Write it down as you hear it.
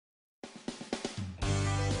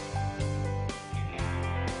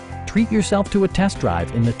Treat yourself to a test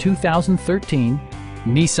drive in the 2013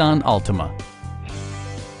 Nissan Altima.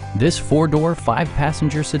 This four-door,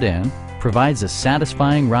 five-passenger sedan provides a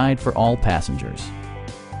satisfying ride for all passengers.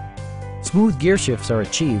 Smooth gear shifts are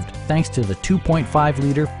achieved thanks to the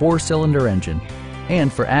 2.5-liter four-cylinder engine.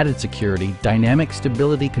 And for added security, dynamic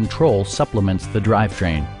stability control supplements the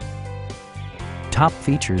drivetrain. Top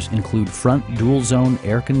features include front dual-zone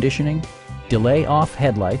air conditioning, delay-off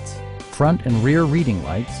headlights, front and rear reading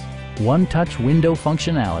lights, one-touch window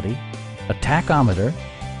functionality, a tachometer,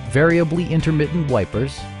 variably intermittent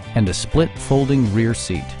wipers, and a split folding rear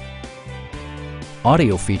seat.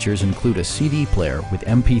 Audio features include a CD player with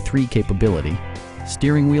MP3 capability,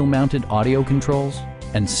 steering wheel mounted audio controls,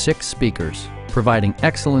 and 6 speakers, providing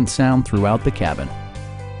excellent sound throughout the cabin.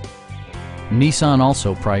 Nissan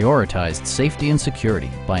also prioritized safety and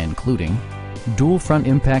security by including dual front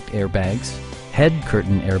impact airbags, head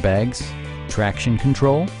curtain airbags, traction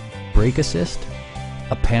control, brake assist,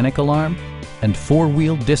 a panic alarm, and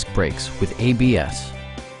 4-wheel disc brakes with ABS.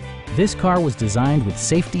 This car was designed with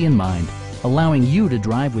safety in mind, allowing you to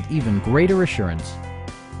drive with even greater assurance.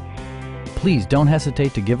 Please don't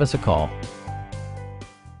hesitate to give us a call.